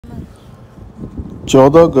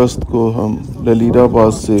14 अगस्त को हम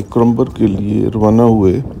ललीलाबाद से करम्बर के लिए रवाना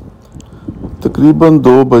हुए। तकरीबन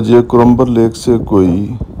 2 बजे करम्बर लेक से कोई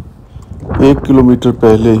 1 किलोमीटर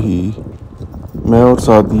पहले ही मैं और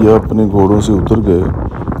सादिया अपने घोड़ों से उतर गए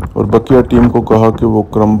और बकिया टीम को कहा कि वो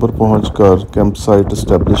करम्बर पहुंचकर कैंप साइट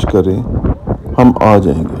इस्टेब्लिश करें, हम आ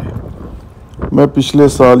जाएंगे। मैं पिछले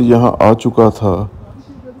साल यहां आ चुका था।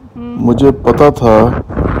 मुझे पता था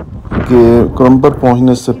कि करम्बर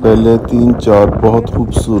पहुंचने से पहले 3-4 बहुत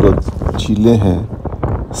खूबसूरत झीलें हैं,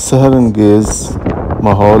 सहर अंगेज़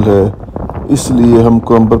माहौल है, इसलिए हम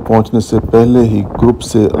करम्बर पहुंचने से पहले ही ग्रुप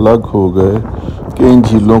से अलग हो गए कि इन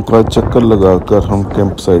झीलों का चक्कर लगाकर हम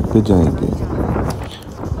कैंप साइट पे जाएंगे।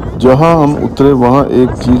 जहां हम उतरे वहां एक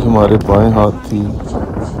झील हमारे बाएं हाथ थी।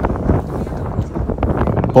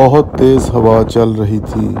 बहुत तेज़ हवा चल रही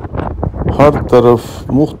थी। हर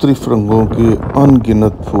तरफ मुख्तलिफ रंगों के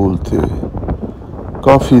अनगिनत फूल थे।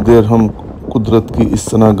 काफ़ी देर हम कुदरत की इस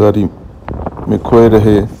सनागारी में खोए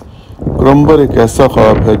रहे। करम्बर एक ऐसा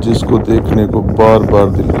ख्वाब है जिसको देखने को बार बार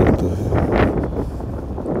दिल करता है।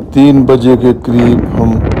 3 बजे के करीब हम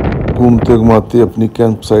घूमते घुमाते अपनी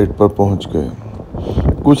कैंप साइट पर पहुंच गए।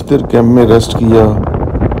 कुछ देर कैंप में रेस्ट किया,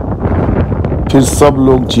 फिर सब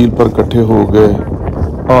लोग झील पर इकट्ठे हो गए।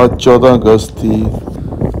 आज 14 अगस्त थी।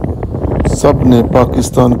 सब ने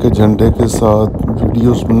पाकिस्तान के झंडे के साथ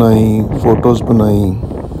वीडियोस बनाई, फ़ोटोज़ बनाई।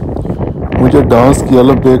 मुझे डांस की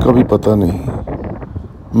अलग का भी पता नहीं,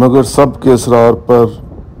 मगर सब के इसरार पर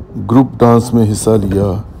ग्रुप डांस में हिस्सा लिया।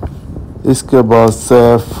 इसके बाद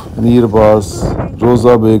सैफ, मीरबास,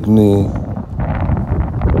 रोज़ा बेग ने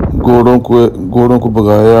घोड़ों को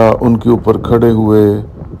भगाया, उनके ऊपर खड़े हुए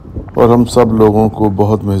और हम सब लोगों को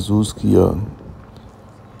बहुत महसूस किया।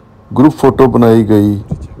 ग्रुप फ़ोटो बनाई गई।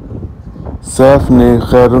 सैफ ने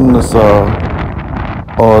खैरुन्निसा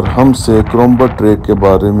और हमसे करम्बर ट्रेक के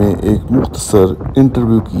बारे में एक मुख्तसर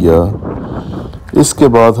इंटरव्यू किया। इसके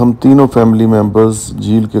बाद हम तीनों फैमिली मेम्बर्स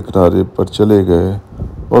झील के किनारे पर चले गए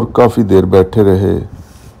और काफ़ी देर बैठे रहे।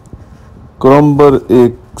 करम्बर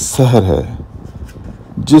एक शहर है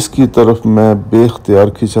जिसकी तरफ मैं बेख्तियार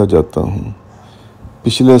खिंचा जाता हूँ।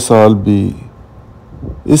 पिछले साल भी,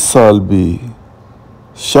 इस साल भी,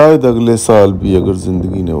 शायद अगले साल भी अगर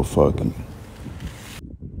ज़िंदगी ने वफा की।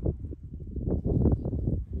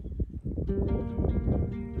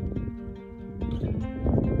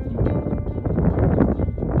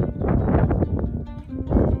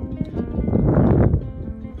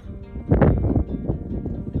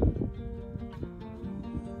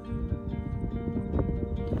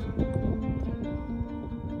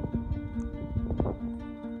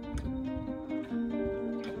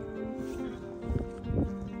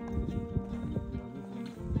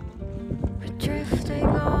 Drifting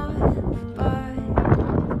off, but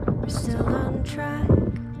we're still on track.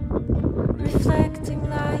 Reflecting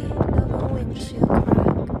light of a windshield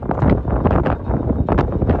crack.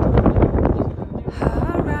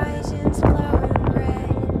 Horizons glowing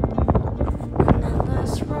red. An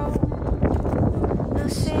endless road. No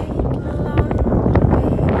signal on the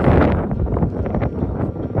radio.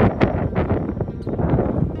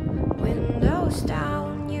 Windows down,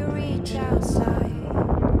 you reach outside.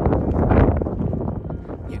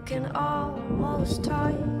 You can almost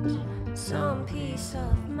touch some peace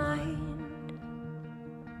of mind.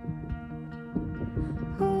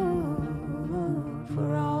 Ooh, for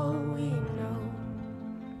all we know,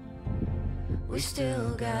 we still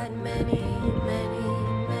got many, many,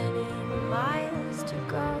 many miles to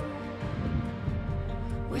go.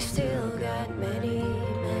 We still got many,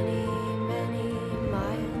 many, many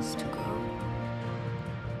miles to go.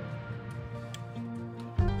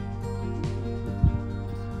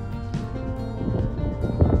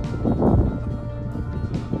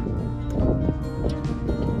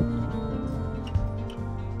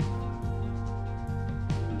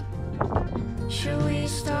 Should we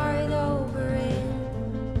start over in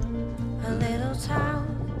a little town?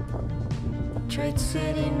 Trade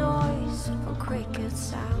city noise for cricket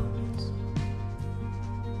sounds.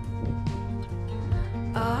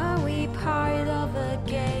 Are we part of a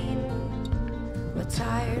game we're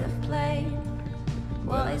tired of playing?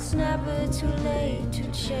 Well, it's never too late to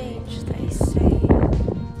change, they say.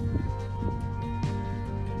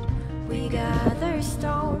 We gather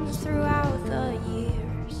stones throughout the years.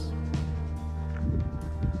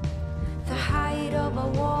 The height of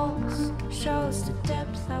our walls shows the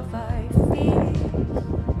depth of our fears.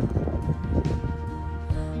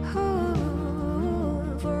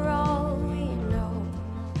 Ooh, for all we know,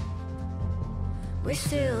 we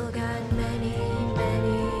still got many,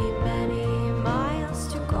 many, many miles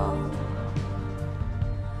to go.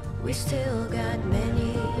 We still got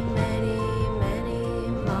many, many, many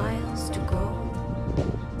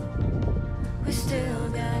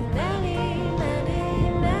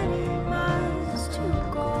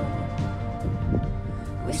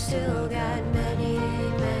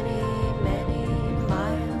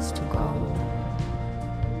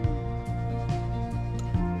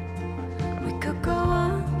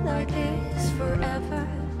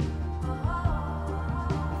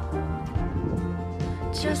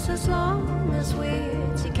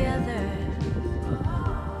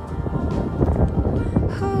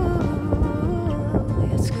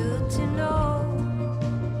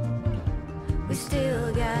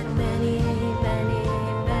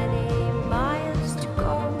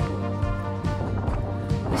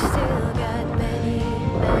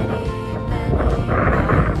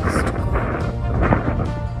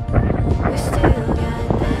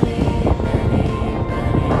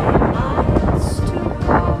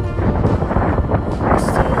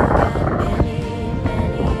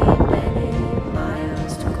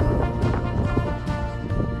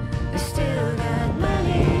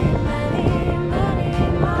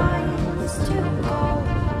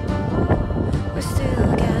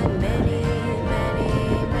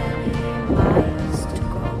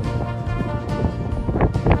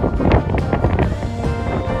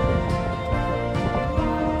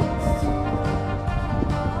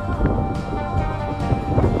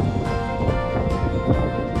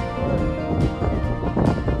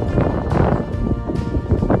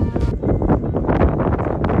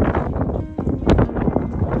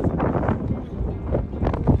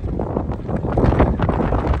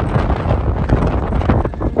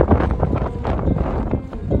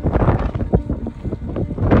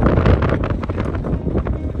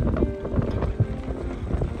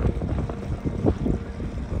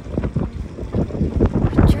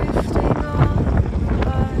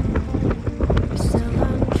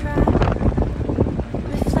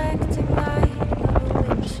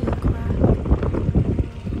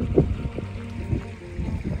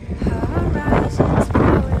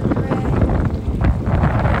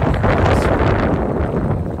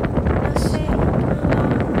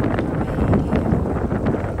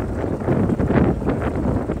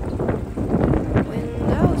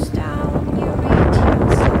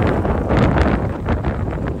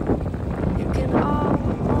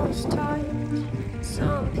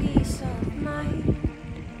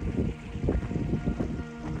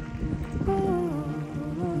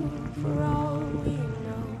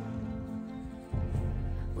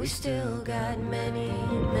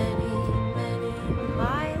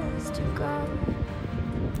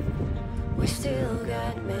We still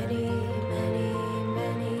got many, many,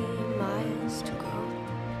 many miles to go.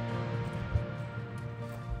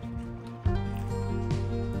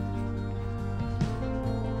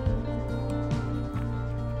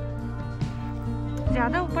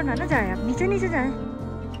 ज़्यादा ऊपर ना जाए, आप नीचे नीचे जाएं।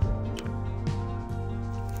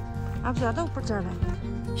 आप ज़्यादा ऊपर जा रहे हैं।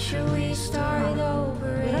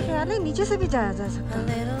 मेरा ख्याल है नीचे से भी जाया जा सकता है,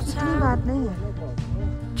 इतनी बात नहीं है।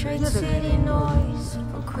 Trade city noise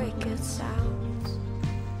for cricket sounds.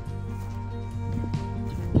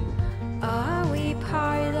 Are we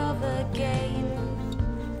part of a game?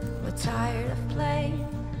 We're tired of playing.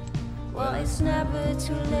 Well, it's never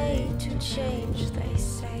too late to change, they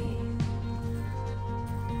say.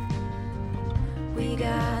 We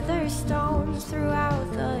gather stones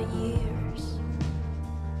throughout the years.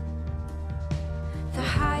 The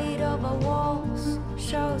height of our walls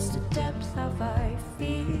shows the depth of our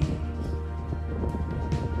fears.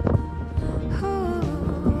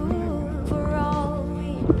 For all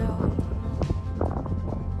we know,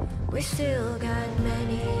 we still got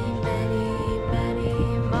many, many, many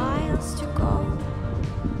miles to go.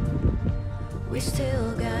 We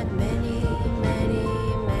still got many, many,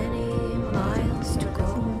 many miles to go.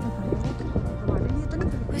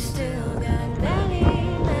 We still got many,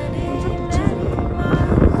 many, many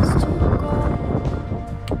miles to go.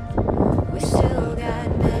 We still got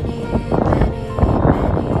many, many,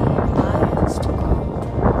 many miles to go.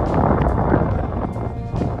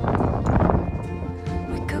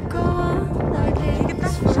 We could go on like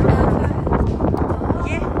this forever.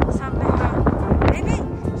 ये सामने, हाँ, नहीं,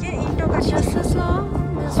 ये ईंटों का Just as long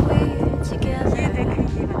as we're ये together. देखें,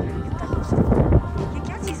 ये वाला कितना खूबसूरत। ये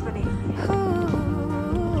क्या चीज़ बनी हुई है? Ooh,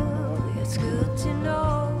 it's good to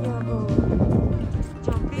know. ये वो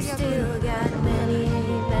चौंकी We या still got many,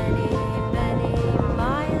 many, many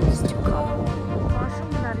miles to go. Washroom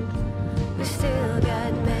बना रही थी। We still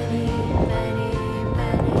got many, many,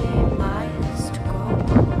 many miles to go.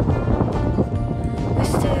 We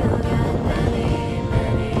still got many,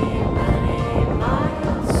 many, many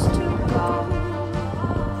miles to go.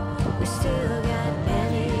 We still got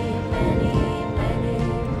many, many, many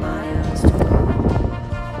miles to go.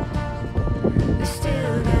 We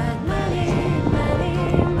still got many, many,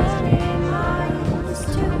 many miles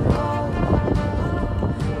to go.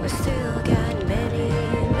 We still got many,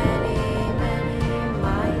 many, many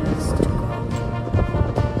miles to go.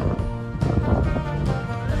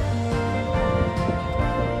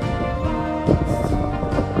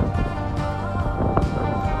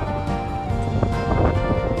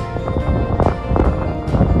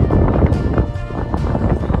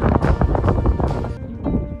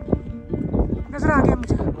 नजर आ गया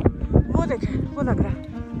मुझे, वो देखें, वो लग रहा है।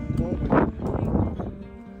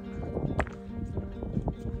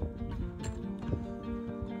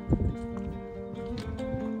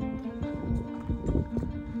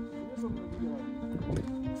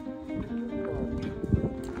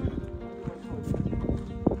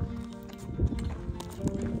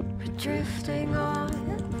 We're drifting on,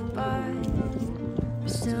 but we're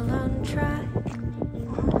still on track.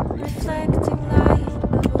 Reflecting light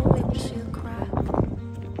of a windshield crack.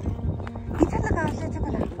 इधर लगा लेते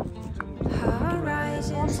बना।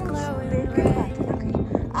 Horizons glowing देख के red. बात है ना।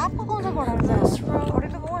 आपको कौन सा बड़ा लगा? थोड़े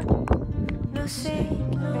तो वो हैं। No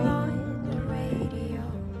signal on the radio.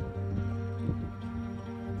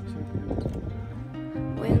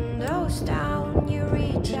 Windows down, you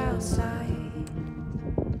reach outside.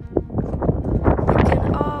 You can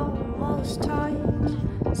almost touch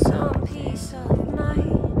some peace of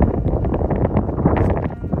mind.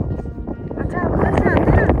 अच्छा, आप उधर से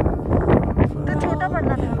आते हैं? तो छोटा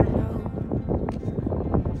पड़ना था हमें।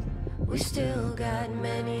 We still got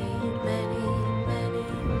many, many, many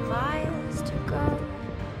miles to go.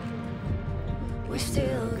 We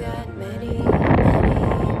still got many, many,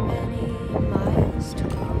 many miles to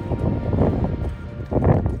go.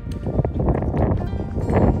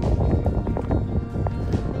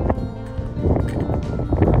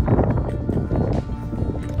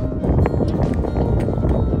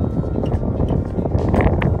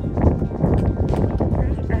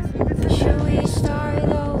 Should we start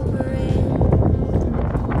over in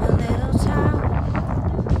a little town?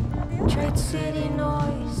 Trade city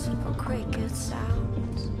noise for cricket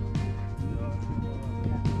sounds.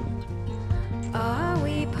 Are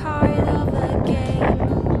we part of a game?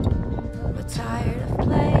 We're tired of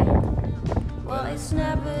playing. Well, it's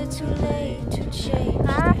never too late to change.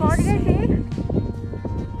 हाँ, पहुँच they गई say. थी।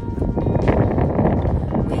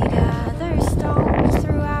 We gather stones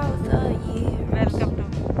throughout the year. Welcome to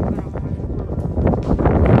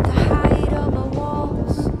The height of our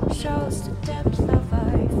walls shows the depth of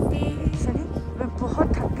our fears. Sunny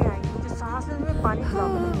पानी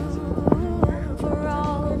block है। For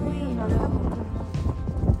all we know,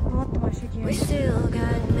 बहुत तमाशे किए we still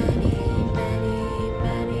got many, many,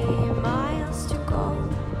 many miles to go.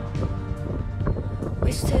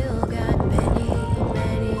 We still got many,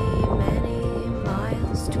 many, many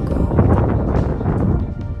miles to go.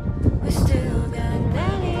 We still got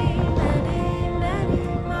many, many, many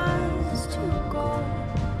miles to go.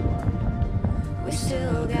 We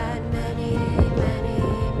still got many, many,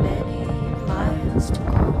 many miles to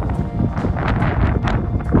go.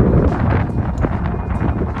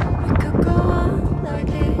 We could go on like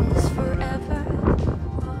this forever,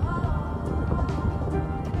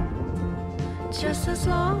 just as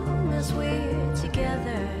long as we're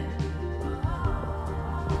together.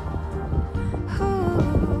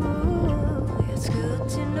 Ooh, it's good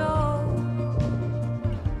to know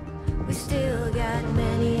we still got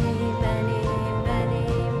many, many, many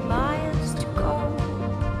miles to go.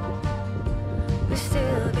 We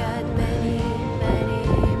still got many, many,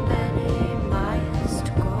 many miles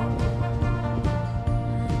to go.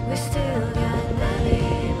 We still got many,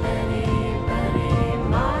 many, many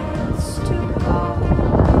miles to go.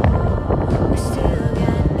 We still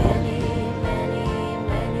got many, many,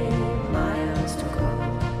 many miles to go.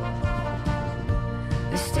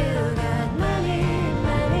 We still got many,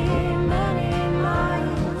 many, many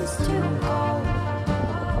miles to go.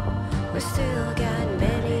 We still got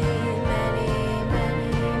many, many,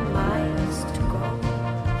 many miles to go.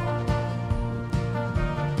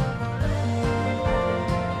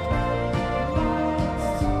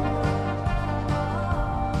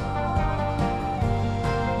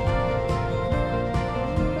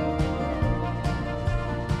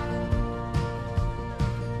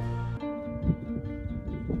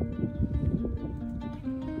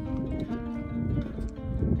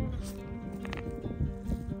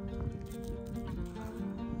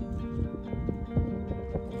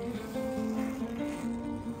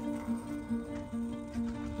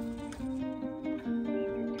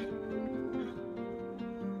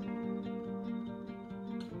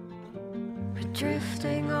 We're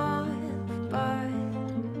drifting off, but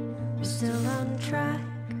we're still on track.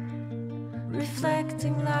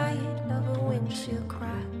 Reflecting light of a windshield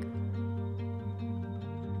crack.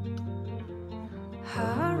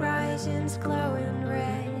 Horizons glowing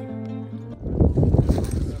red.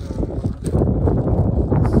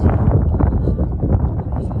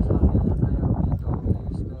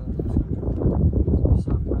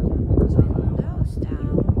 Windows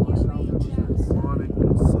down, you reach outside. You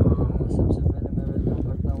can almost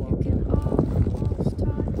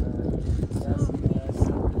touch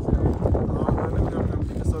मैंने अपनी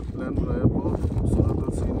family के साथ plan बनाया। बहुत खूबसूरत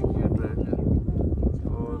और scenic ये track है,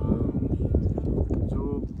 और जो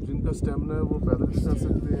जिनका स्टेमिना है वो पैदल भी कर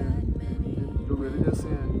सकते हैं, जो मेरे जैसे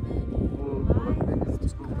हैं वो बढ़ते हैं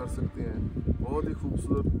उसको कर सकते हैं। बहुत ही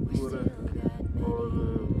खूबसूरत टूर है, और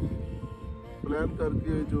प्लान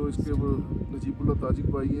करके जो इसके वो नजीबुल्ला ताजिक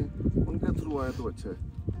भाई हैं उनके थ्रू आए तो अच्छा है,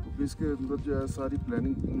 क्योंकि इसके अंदर जो है सारी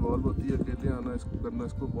प्लानिंग इन्वॉल्व होती है। अकेले आना इसको करना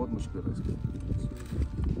इसको बहुत मुश्किल है इसके।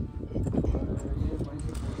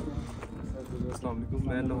 अस्सलाम वालेकुम,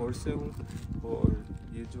 मैं लाहौर से हूँ, और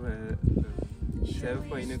ये जो है शेफ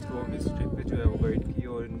भाई ने थ्रू आउट इस ट्रिप पे जो है वो गाइड की,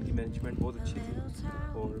 और इनकी मैनेजमेंट बहुत अच्छी थी।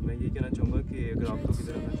 और मैं ये कहना चाहूँगा कि अगर आप लोग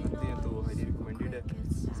इधर आना चाहते हैं तो हाईली रिकमेंडेड है,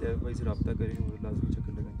 शेफ भाई से रब्ता करें और लाजमी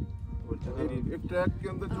चक्कर लगाएं। और जगह भी एक ट्रैक के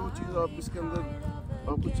अंदर जो चीज़ आप इसके अंदर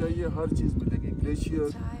आपको चाहिए हर चीज़ मिलेगी। ग्लेशियर,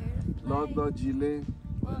 लादा झीलें,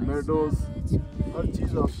 मेडोज, हर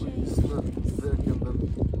चीज़ आपको इस ट्रैक के अंदर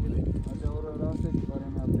मिलेगी। अच्छा, और रास्ते के बारे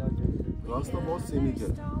में आप क्या कहेंगे? रास्ता बहुत सीनिक है,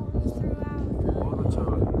 बहुत अच्छा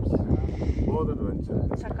है, बहुत एडवेंचर है।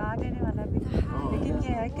 थका देने वाला भी, लेकिन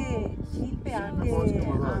ये है कि झील पे आके पहुंच के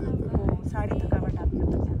मज़ा आ जाता है। वो सारी थकावट आपकी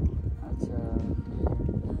उतर जाती है। अच्छा,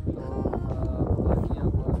 तो बाकी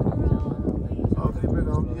आपको आखिरी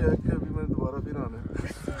पैगाम ये है कि अभी मैंने दोबारा फिर आना है।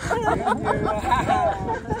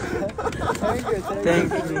 थैंक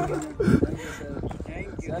यू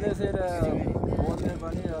चले सर, बहुत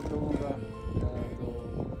मेहरबानी है आप लोगों का। तो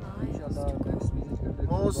इंशाल्लाह नेक्स्ट विजिट करते हैं।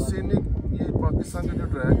 बहुत सीनिक ये पाकिस्तान का जो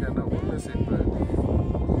ट्रैक है ना उनमें से एक ट्रैक है।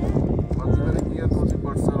 बाकी मैंने किया तो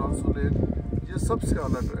पर्सन आंसू लेक, ये सबसे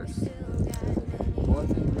आला ट्रैक है। बहुत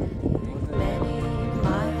Many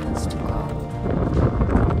miles to go.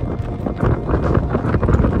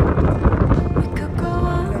 We could go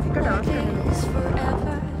on like this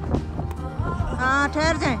forever. हाँ,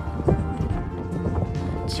 ठहर जाएं,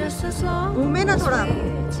 Just as long घूमे ना as थोड़ा।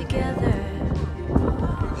 we're together.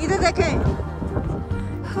 इधर देखें।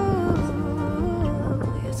 Ooh,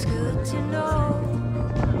 it's good to know.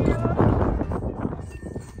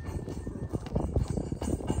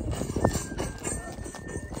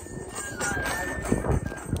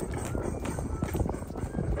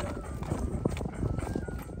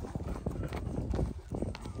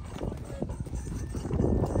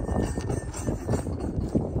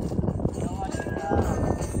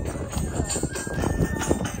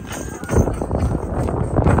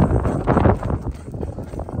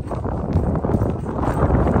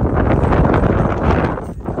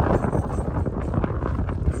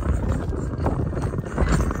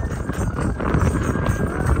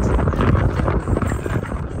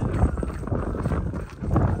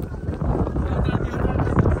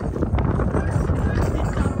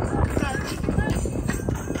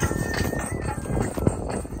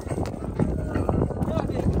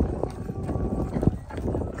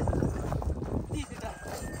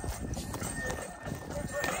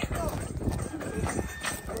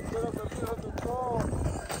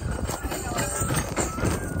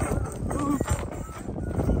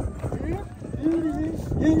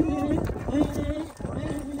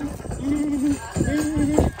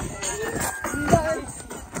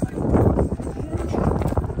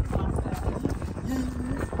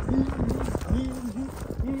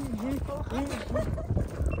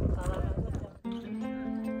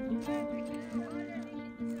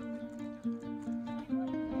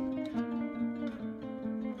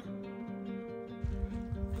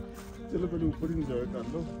 चलो पहले ऊपर ही इंजॉय कर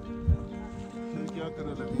लो, फिर क्या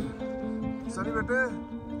करने लगे। सनी बेटे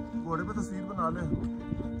घोड़े पे तस्वीर बना ले।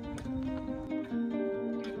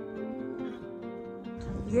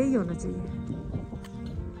 यही होना चाहिए।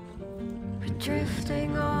 We're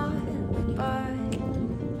drifting on by,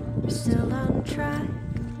 we're still on track,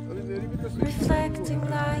 अरे मेरी भी तस्वीर reflecting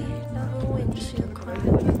light of a windshield crack.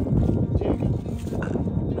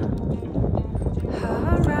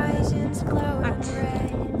 Horizons glowing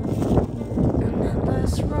red, an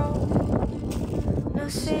endless road, no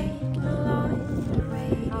signal on the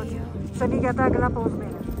radio. Sunny कहता अगला पोज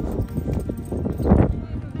मेरा।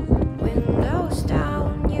 Windows down,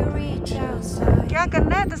 you reach outside. क्या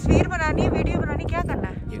करना है? तस्वीर बनानी है, वीडियो बनानी, क्या करना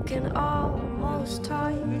है? You can almost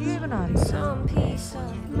touch video ही बना रही हूँ। some peace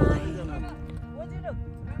of mind.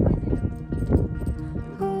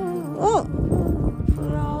 O For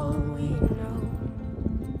all we know,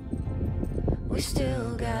 we still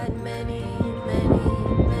got many, many,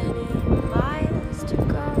 many miles to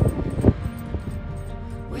go.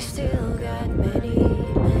 We still got many,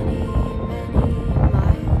 many, many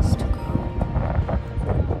miles to go.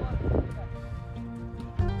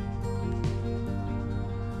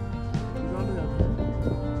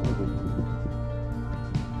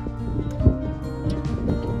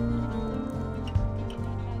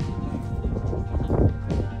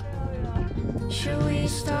 Should we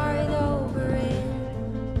start over in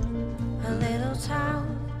a little town?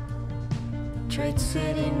 Trade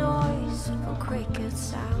city noise for cricket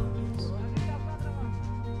sounds.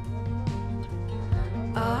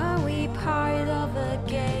 Are we part of a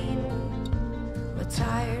game we're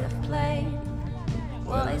tired of playing?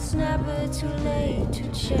 Well, it's never too late to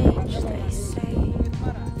change, they say.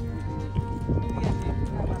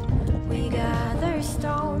 We gather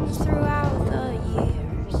stones throughout the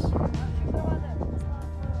years.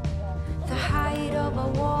 The height of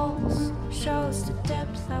our walls shows the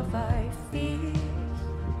depth of our fears.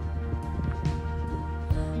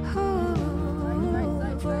 Ooh,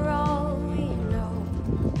 for all we know,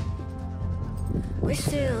 we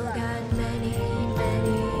still got many,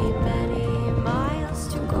 many, many miles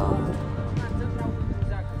to go.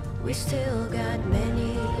 We still got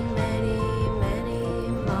many, many, many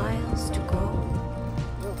miles to go.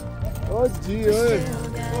 O ji We ओए still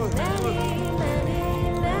got many, many,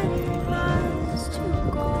 many miles to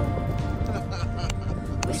go.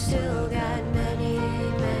 We still got many,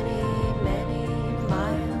 many, many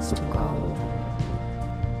miles to go.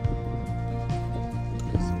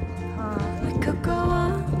 We could go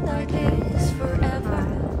on like this forever.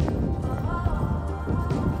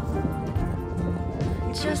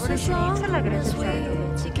 Just बड़े as शरीफ long से लग रहे थे as शायद।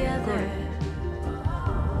 we're together.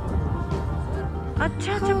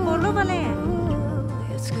 अच्छा अच्छा पोलो वाले हैं।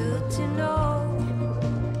 It's good to know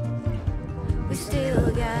we still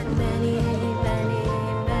got many, many,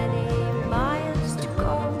 many miles to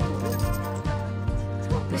go.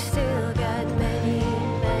 We still got many,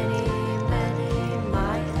 many, many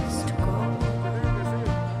miles to go.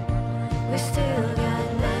 We still got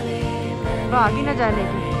many, वो आगे ना जा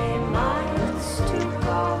लेगी। many miles to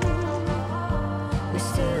go. We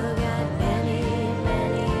still got many,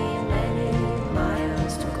 many, many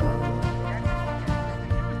miles to go.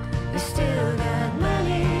 We still got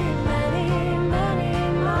many, many, many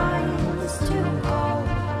miles to go.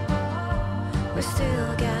 We still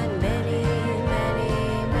got many, many,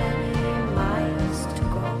 many miles to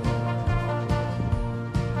go.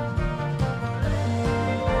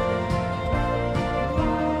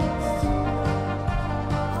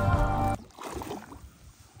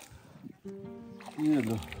 ये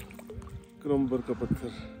लो करम्बर का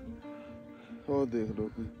पत्थर, और देख लो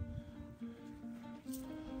कोई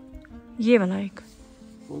ये वाला एक,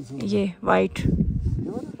 कौन सा ये वाइट। ये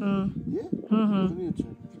वाला? ये नहीं अच्छा।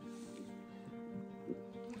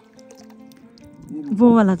 वो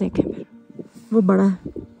वाला देखें फिर, वो बड़ा है।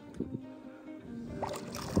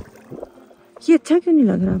 ये अच्छा क्यों नहीं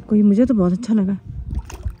लग रहा आपको? ये मुझे तो बहुत अच्छा लगा।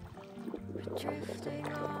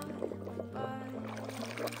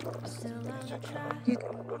 ये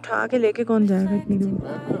उठा के लेके कौन जाएगा इतनी दूर?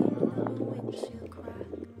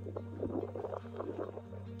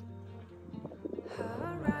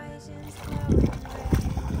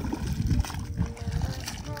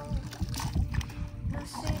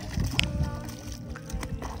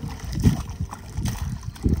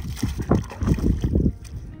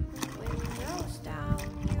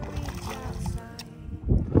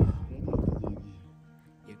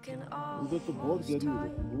 can उधर तो बहुत almost गहरी है,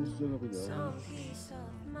 touch वो उस जगह पे जा रहे some हैं। peace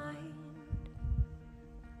of mind.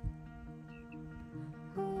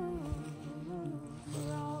 For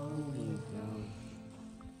all we know,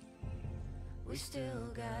 we still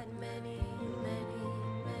got many, many,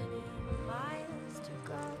 many miles to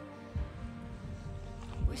go.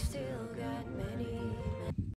 We still